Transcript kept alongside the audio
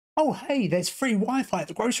Oh, hey, there's free Wi-Fi at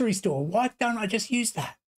the grocery store. Why don't I just use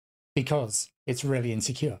that? Because it's really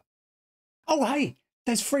insecure. Oh, hey,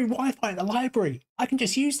 there's free Wi-Fi at the library. I can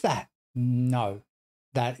just use that. No,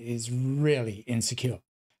 that is really insecure.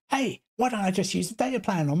 Hey, why don't I just use the data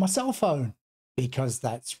plan on my cell phone? Because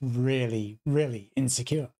that's really, really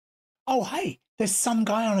insecure. Oh, hey, there's some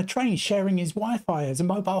guy on a train sharing his Wi-Fi as a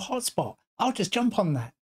mobile hotspot. I'll just jump on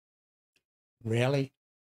that. Really?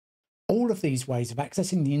 All of these ways of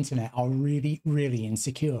accessing the internet are really, really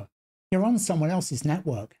insecure. You're on someone else's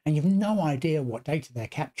network and you've no idea what data they're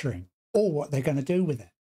capturing or what they're going to do with it.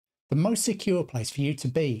 The most secure place for you to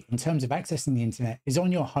be in terms of accessing the internet is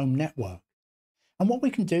on your home network. And what we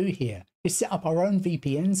can do here is set up our own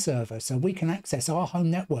VPN server so we can access our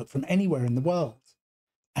home network from anywhere in the world.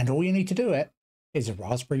 And all you need to do it is a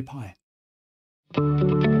Raspberry Pi.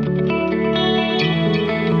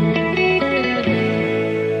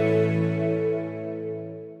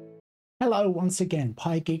 Hello once again,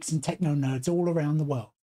 Pi geeks and techno nerds all around the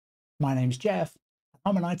world. My name's Jeff.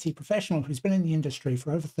 I'm an IT professional who's been in the industry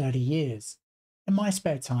for over 30 years. In my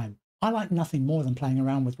spare time, I like nothing more than playing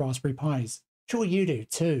around with Raspberry Pis. Sure you do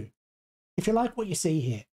too. If you like what you see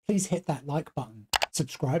here, please hit that like button,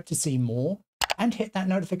 subscribe to see more, and hit that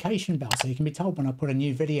notification bell so you can be told when I put a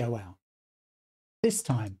new video out. This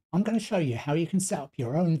time, I'm going to show you how you can set up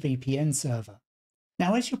your own VPN server.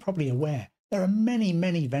 Now, as you're probably aware, there are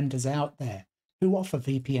many vendors out there who offer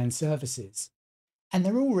VPN services, and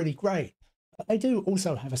they're all really great, but they do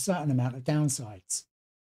also have a certain amount of downsides.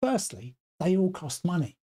 Firstly, they all cost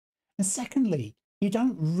money. And secondly, you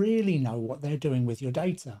don't really know what they're doing with your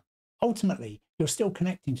data. Ultimately, you're still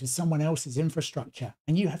connecting to someone else's infrastructure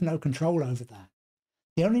and you have no control over that.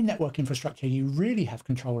 The only network infrastructure you really have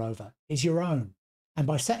control over is your own. And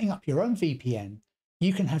by setting up your own VPN,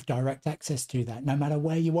 you can have direct access to that no matter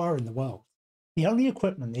where you are in the world. The only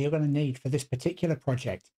equipment that you're going to need for this particular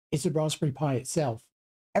project is the Raspberry Pi itself.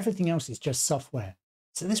 Everything else is just software.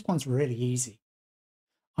 So this one's really easy.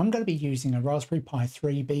 I'm going to be using a Raspberry Pi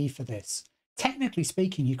 3B for this. Technically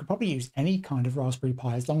speaking, you could probably use any kind of Raspberry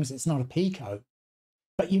Pi as long as it's not a Pico,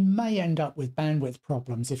 but you may end up with bandwidth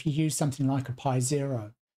problems if you use something like a Pi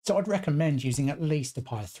Zero. So I'd recommend using at least a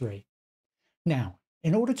Pi 3. Now,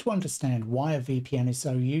 in order to understand why a VPN is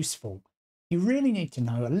so useful, you really need to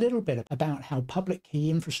know a little bit about how public key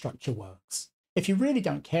infrastructure works. If you really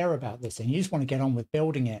don't care about this and you just want to get on with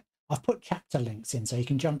building it, I've put chapter links in so you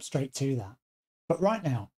can jump straight to that. But right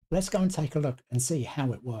now, let's go and take a look and see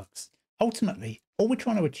how it works. Ultimately, all we're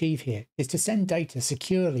trying to achieve here is to send data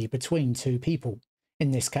securely between two people.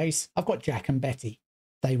 In this case, I've got Jack and Betty.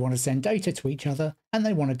 They want to send data to each other and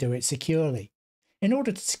they want to do it securely. In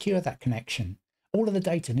order to secure that connection, all of the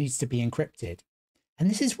data needs to be encrypted. And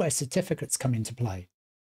this is where certificates come into play.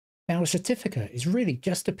 Now, a certificate is really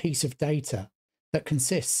just a piece of data that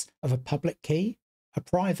consists of a public key, a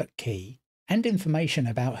private key, and information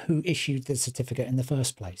about who issued the certificate in the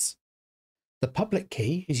first place. The public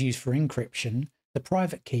key is used for encryption, the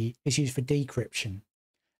private key is used for decryption,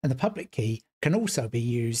 and the public key can also be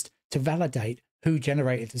used to validate who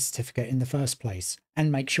generated the certificate in the first place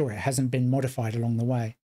and make sure it hasn't been modified along the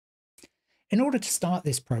way. In order to start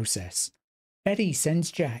this process, Betty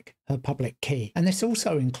sends Jack her public key, and this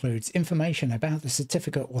also includes information about the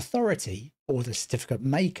certificate authority or the certificate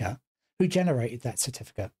maker who generated that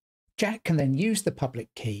certificate. Jack can then use the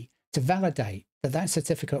public key to validate that that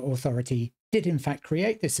certificate authority did in fact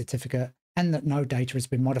create this certificate and that no data has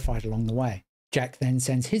been modified along the way. Jack then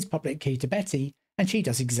sends his public key to Betty and she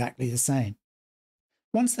does exactly the same.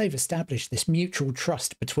 Once they've established this mutual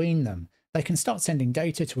trust between them, they can start sending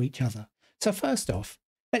data to each other. So first off,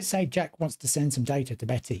 let's say Jack wants to send some data to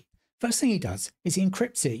Betty. First thing he does is he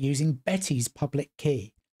encrypts it using Betty's public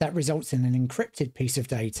key. That results in an encrypted piece of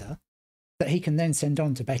data that he can then send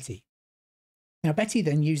on to Betty. Now, Betty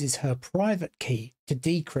then uses her private key to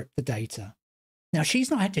decrypt the data. Now, she's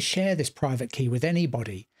not had to share this private key with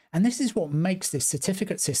anybody, and this is what makes this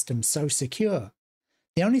certificate system so secure.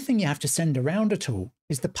 The only thing you have to send around at all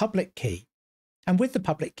is the public key. And with the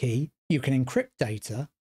public key, you can encrypt data,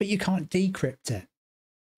 but you can't decrypt it.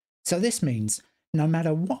 So this means no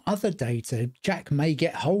matter what other data Jack may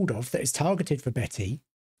get hold of that is targeted for Betty,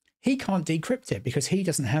 he can't decrypt it because he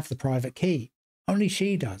doesn't have the private key. Only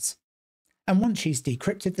she does. And once she's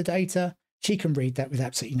decrypted the data, she can read that with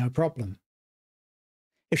absolutely no problem.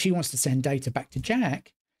 If she wants to send data back to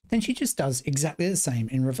Jack, then she just does exactly the same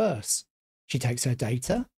in reverse. She takes her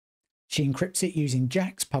data, she encrypts it using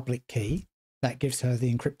Jack's public key, that gives her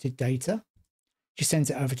the encrypted data. She sends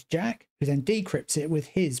it over to Jack, who then decrypts it with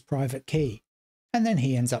his private key, and then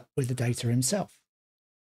he ends up with the data himself.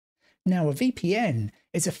 Now, a VPN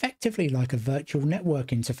is effectively like a virtual network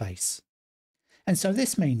interface. And so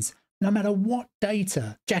this means no matter what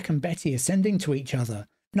data Jack and Betty are sending to each other,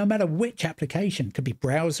 no matter which application, could be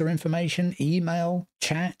browser information, email,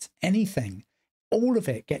 chat, anything, all of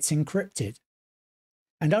it gets encrypted.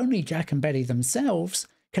 And only Jack and Betty themselves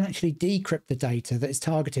can actually decrypt the data that is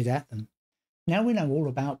targeted at them. Now we know all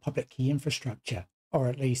about public key infrastructure, or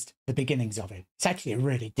at least the beginnings of it. It's actually a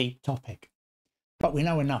really deep topic, but we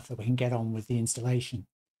know enough that we can get on with the installation.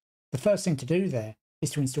 The first thing to do there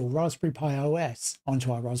is to install Raspberry Pi OS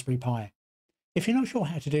onto our Raspberry Pi. If you're not sure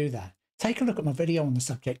how to do that, take a look at my video on the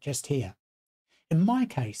subject just here. In my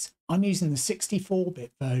case, I'm using the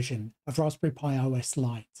 64-bit version of Raspberry Pi OS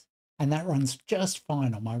Lite, and that runs just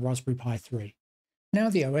fine on my Raspberry Pi 3. Now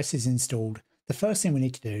the OS is installed, the first thing we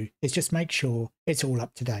need to do is just make sure it's all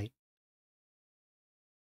up to date.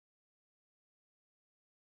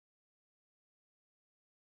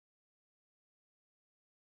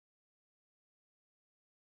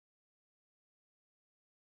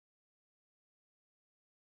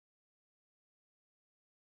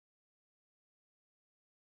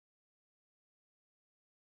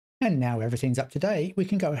 And now everything's up to date, we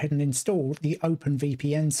can go ahead and install the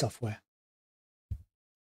OpenVPN software.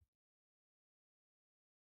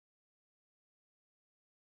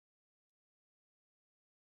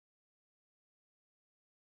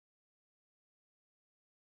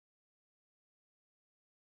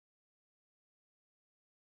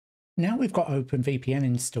 Now we've got OpenVPN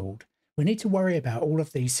installed, we need to worry about all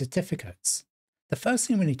of these certificates. The first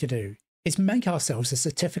thing we need to do is make ourselves a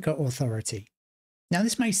certificate authority. Now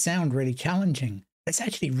this may sound really challenging, but it's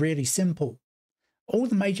actually really simple. All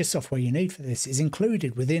the major software you need for this is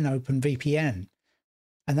included within OpenVPN,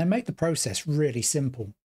 and they make the process really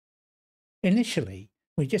simple. Initially,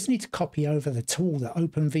 we just need to copy over the tool that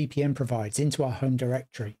OpenVPN provides into our home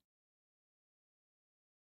directory.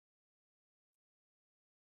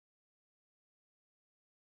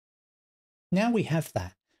 Now we have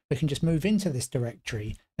that, we can just move into this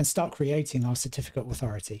directory and start creating our certificate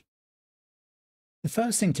authority. The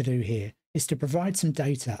first thing to do here is to provide some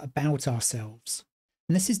data about ourselves,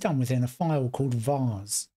 and this is done within a file called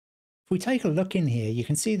vars. If we take a look in here, you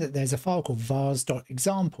can see that there's a file called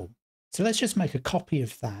vars.example. So let's just make a copy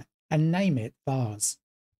of that and name it vars.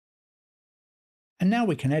 And now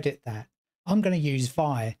we can edit that. I'm going to use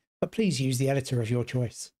vi, but please use the editor of your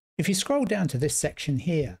choice. If you scroll down to this section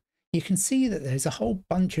here, you can see that there's a whole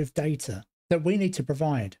bunch of data that we need to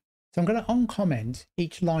provide. So I'm going to uncomment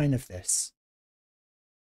each line of this,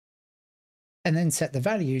 and then set the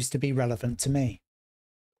values to be relevant to me.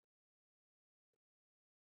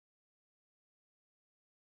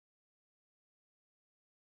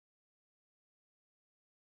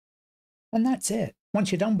 And that's it.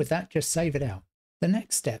 Once you're done with that, just save it out. The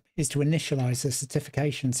next step is to initialize the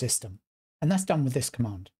certification system, and that's done with this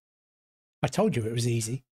command. I told you it was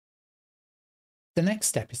easy. The next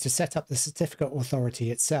step is to set up the certificate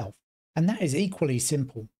authority itself, and that is equally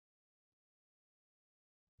simple.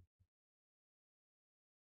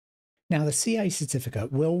 Now the CA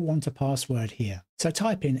certificate will want a password here, so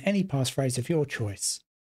type in any passphrase of your choice.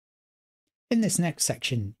 In this next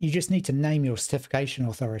section, you just need to name your certification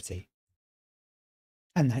authority.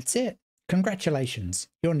 And that's it. Congratulations,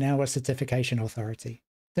 you're now a certification authority.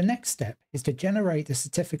 The next step is to generate the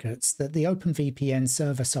certificates that the OpenVPN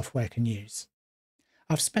server software can use.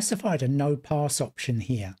 I've specified a no pass option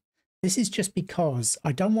here. This is just because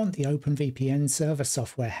I don't want the OpenVPN server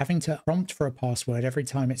software having to prompt for a password every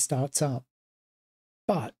time it starts up.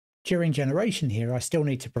 But during generation here, I still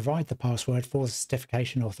need to provide the password for the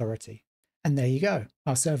certification authority. And there you go,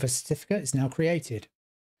 our server certificate is now created.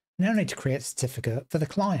 I now need to create a certificate for the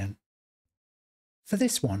client. For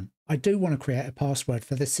this one, I do want to create a password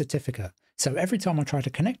for this certificate, so every time I try to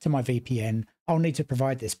connect to my VPN, I'll need to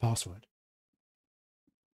provide this password.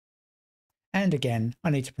 And again, I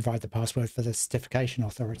need to provide the password for the certification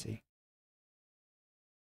authority.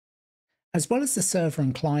 As well as the server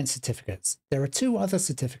and client certificates, there are two other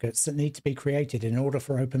certificates that need to be created in order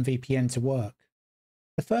for OpenVPN to work.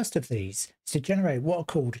 The first of these is to generate what are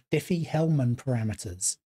called Diffie-Hellman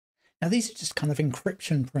parameters. Now these are just kind of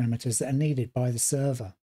encryption parameters that are needed by the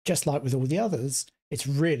server. Just like with all the others, it's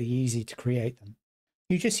really easy to create them.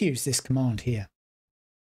 You just use this command here.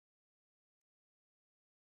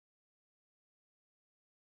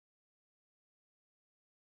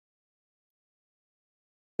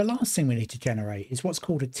 The last thing we need to generate is what's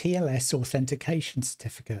called a TLS authentication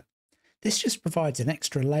certificate. This just provides an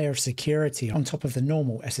extra layer of security on top of the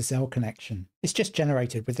normal SSL connection. It's just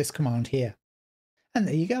generated with this command here. And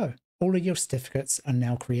there you go. all of your certificates are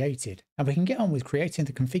now created, and we can get on with creating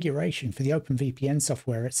the configuration for the OpenVPN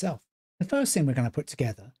software itself. The first thing we're going to put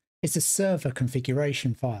together is the server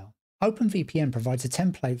configuration file. OpenVPN provides a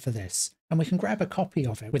template for this, and we can grab a copy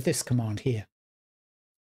of it with this command here.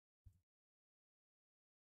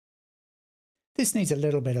 This needs a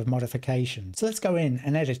little bit of modification, so let's go in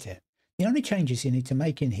and edit it. The only changes you need to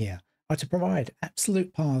make in here are to provide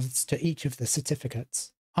absolute paths to each of the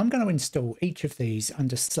certificates. I'm going to install each of these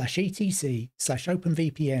under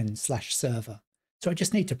 /etc/openvpn/server, so I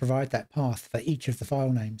just need to provide that path for each of the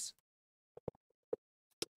file names.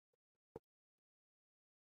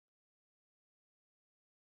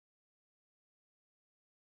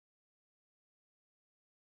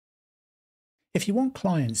 If you want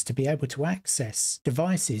clients to be able to access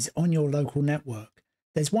devices on your local network,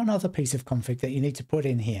 there's one other piece of config that you need to put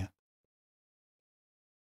in here.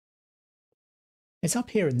 It's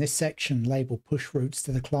up here in this section labeled push routes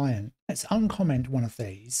to the client. Let's uncomment one of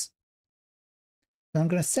these. And I'm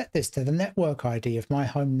going to set this to the network ID of my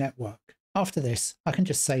home network. After this, I can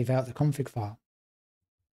just save out the config file.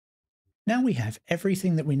 Now we have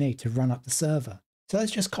everything that we need to run up the server. So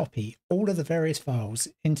let's just copy all of the various files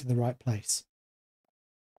into the right place.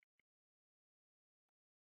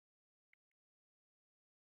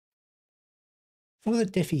 For the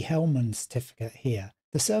Diffie-Hellman certificate here,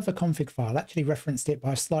 the server config file actually referenced it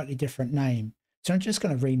by a slightly different name, so I'm just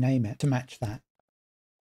going to rename it to match that.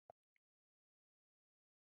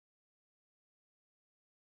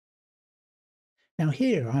 Now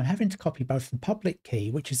here I'm having to copy both the public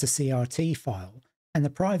key, which is the CRT file, and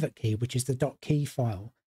the private key, which is the .key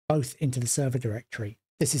file, both into the server directory.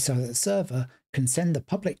 This is so that the server can send the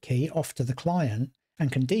public key off to the client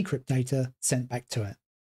and can decrypt data sent back to it.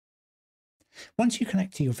 Once you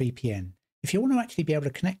connect to your VPN, if you want to actually be able to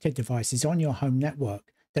connect to devices on your home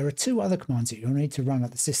network, there are two other commands that you'll need to run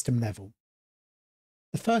at the system level.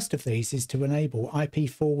 The first of these is to enable IP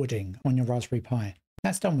forwarding on your Raspberry Pi.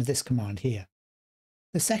 That's done with this command here.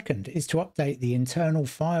 The second is to update the internal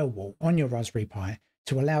firewall on your Raspberry Pi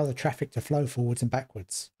to allow the traffic to flow forwards and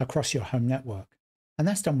backwards across your home network. And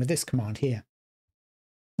that's done with this command here.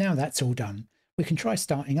 Now that's all done, we can try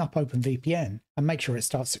starting up OpenVPN and make sure it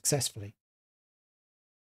starts successfully.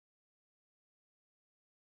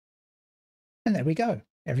 And there we go,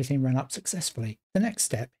 everything ran up successfully. The next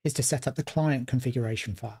step is to set up the client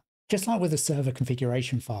configuration file. Just like with the server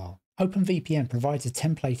configuration file, OpenVPN provides a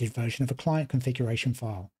templated version of a client configuration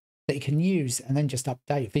file that you can use and then just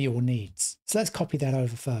update for your needs. So let's copy that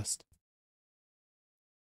over first.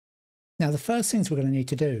 Now the first things we're going to need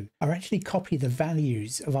to do are actually copy the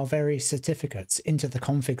values of our various certificates into the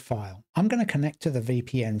config file. I'm going to connect to the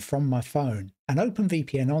VPN from my phone, and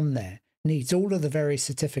OpenVPN on there needs all of the various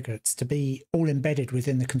certificates to be all embedded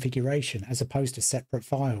within the configuration as opposed to separate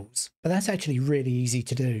files. But that's actually really easy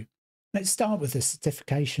to do. Let's start with the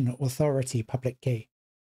certification authority public key.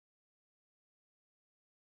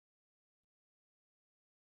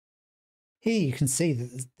 Here you can see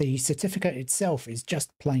that the certificate itself is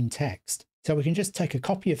just plain text, so we can just take a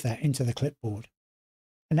copy of that into the clipboard.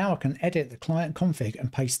 And now I can edit the client config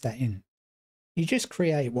and paste that in. You just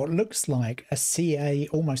create what looks like a CA,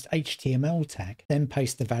 almost HTML tag, then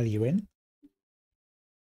paste the value in,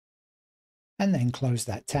 and then close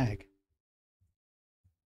that tag.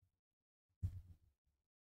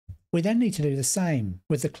 We then need to do the same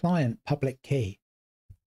with the client public key.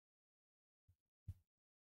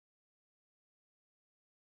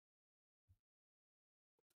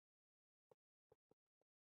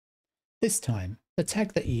 This time, the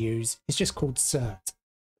tag that you use is just called cert.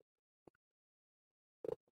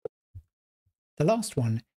 The last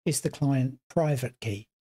one is the client private key.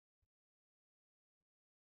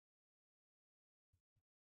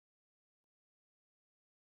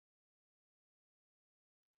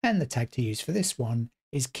 And the tag to use for this one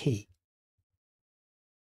is key.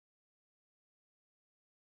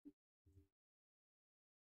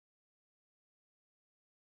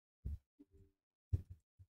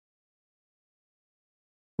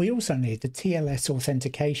 We also need the TLS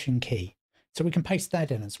authentication key, so we can paste that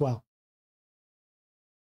in as well.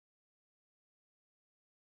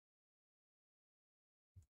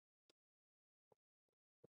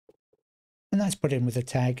 And that's put in with the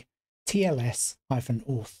tag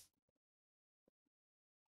TLS-auth.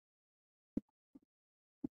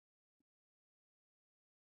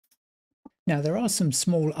 Now there are some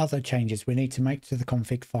small other changes we need to make to the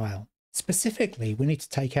config file. Specifically, we need to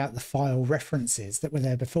take out the file references that were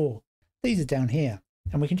there before. These are down here,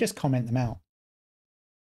 and we can just comment them out.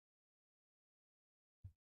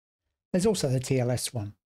 There's also the TLS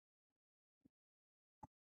one.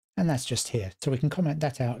 and that's just here, so we can comment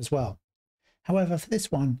that out as well. However, for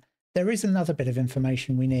this one, there is another bit of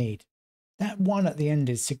information we need. That 1 at the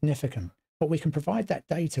end is significant, but we can provide that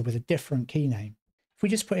data with a different key name. If we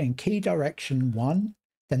just put in key direction 1,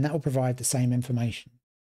 then that will provide the same information.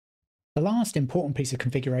 The last important piece of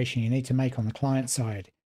configuration you need to make on the client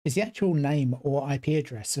side is the actual name or IP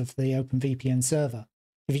address of the OpenVPN server.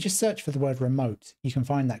 If you just search for the word remote, you can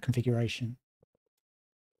find that configuration.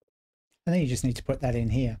 And then you just need to put that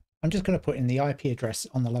in here. I'm just going to put in the IP address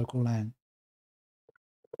on the local LAN.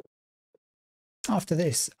 After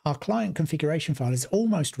this, our client configuration file is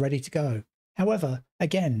almost ready to go. However,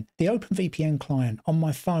 again, the OpenVPN client on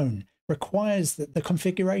my phone requires that the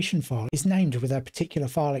configuration file is named with a particular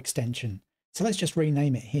file extension. So let's just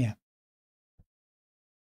rename it here.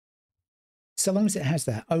 So long as it has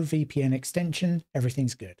that OVPN extension,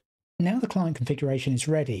 everything's good. Now the client configuration is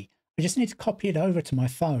ready, I just need to copy it over to my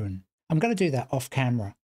phone. I'm going to do that off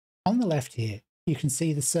camera. On the left here, you can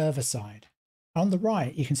see the server side. On the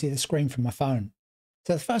right, you can see the screen from my phone.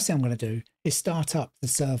 So the first thing I'm going to do is start up the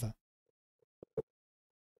server.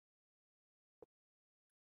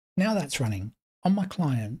 Now that's running, on my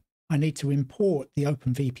client, I need to import the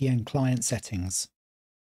OpenVPN client settings.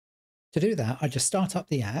 To do that, I just start up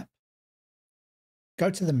the app, go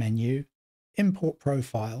to the menu, import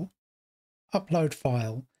profile, upload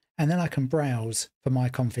file, and then I can browse for my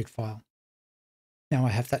config file. Now I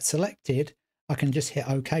have that selected, I can just hit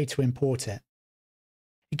OK to import it.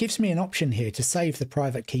 It gives me an option here to save the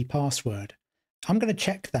private key password. I'm going to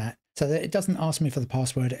check that so that it doesn't ask me for the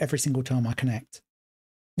password every single time I connect.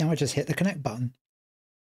 Now I just hit the connect button.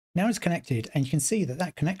 Now it's connected and you can see that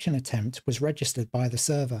that connection attempt was registered by the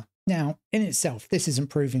server. Now, in itself, this isn't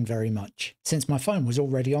proving very much, since my phone was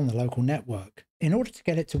already on the local network. In order to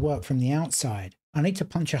get it to work from the outside, I need to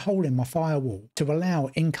punch a hole in my firewall to allow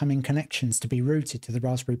incoming connections to be routed to the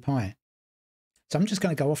Raspberry Pi. So I'm just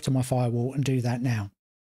going to go off to my firewall and do that now.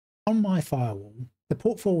 On my firewall, the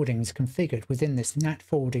port forwarding is configured within this NAT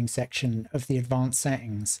forwarding section of the advanced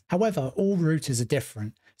settings. However, all routers are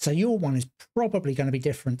different, so your one is probably going to be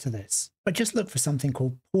different to this. But just look for something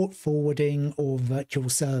called port forwarding or virtual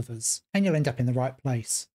servers, and you'll end up in the right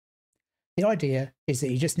place. The idea is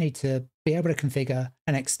that you just need to be able to configure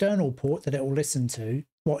an external port that it will listen to,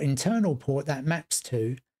 what internal port that maps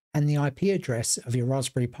to, and the IP address of your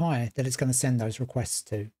Raspberry Pi that it's going to send those requests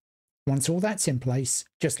to. Once all that's in place,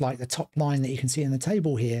 just like the top line that you can see in the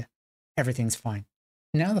table here, everything's fine.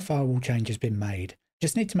 Now the firewall change has been made,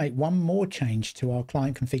 just need to make one more change to our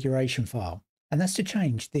client configuration file, and that's to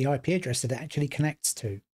change the IP address that it actually connects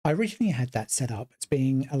to. I originally had that set up as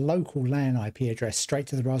being a local LAN IP address straight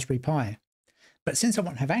to the Raspberry Pi, but since I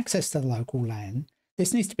won't have access to the local LAN,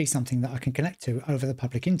 this needs to be something that I can connect to over the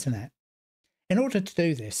public internet. In order to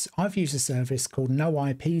do this, I've used a service called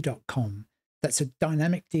noip.com. That's a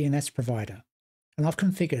dynamic DNS provider, and I've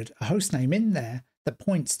configured a hostname in there that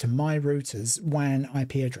points to my router's WAN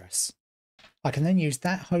IP address. I can then use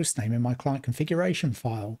that hostname in my client configuration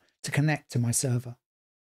file to connect to my server.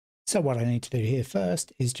 So what I need to do here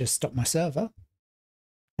first is just stop my server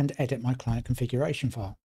and edit my client configuration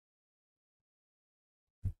file.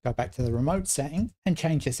 Go back to the remote setting and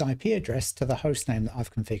change this IP address to the hostname that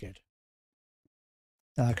I've configured.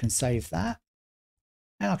 Then I can save that.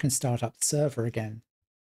 And I can start up the server again.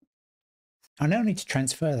 I now need to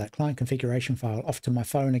transfer that client configuration file off to my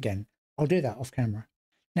phone again. I'll do that off camera.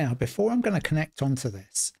 Now, before I'm going to connect onto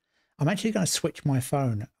this, I'm actually going to switch my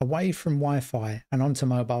phone away from Wi-Fi and onto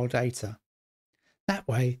mobile data. That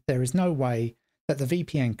way, there is no way that the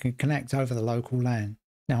VPN can connect over the local LAN.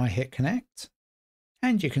 Now I hit connect,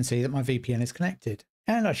 and you can see that my VPN is connected.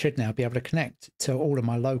 And I should now be able to connect to all of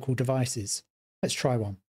my local devices. Let's try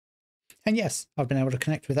one. And yes, I've been able to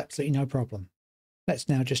connect with absolutely no problem. Let's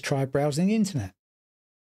now just try browsing the internet.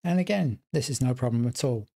 And again, this is no problem at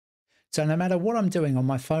all. So no matter what I'm doing on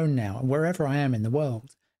my phone now and wherever I am in the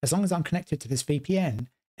world, as long as I'm connected to this VPN,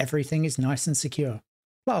 everything is nice and secure.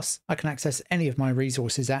 Plus, I can access any of my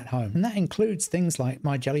resources at home, and that includes things like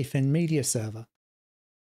my Jellyfin media server.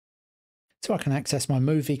 So I can access my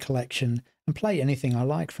movie collection and play anything I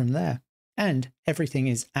like from there. And everything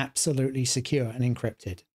is absolutely secure and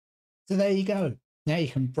encrypted. So there you go. Now you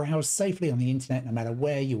can browse safely on the internet no matter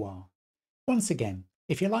where you are. Once again,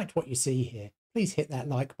 if you liked what you see here, please hit that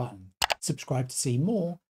like button, subscribe to see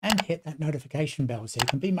more, and hit that notification bell so you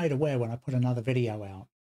can be made aware when I put another video out.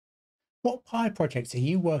 What Pi projects are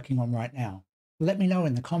you working on right now? Let me know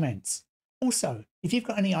in the comments. Also, if you've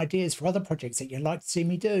got any ideas for other projects that you'd like to see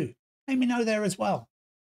me do, let me know there as well.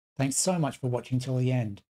 Thanks so much for watching till the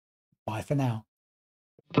end. Bye for now.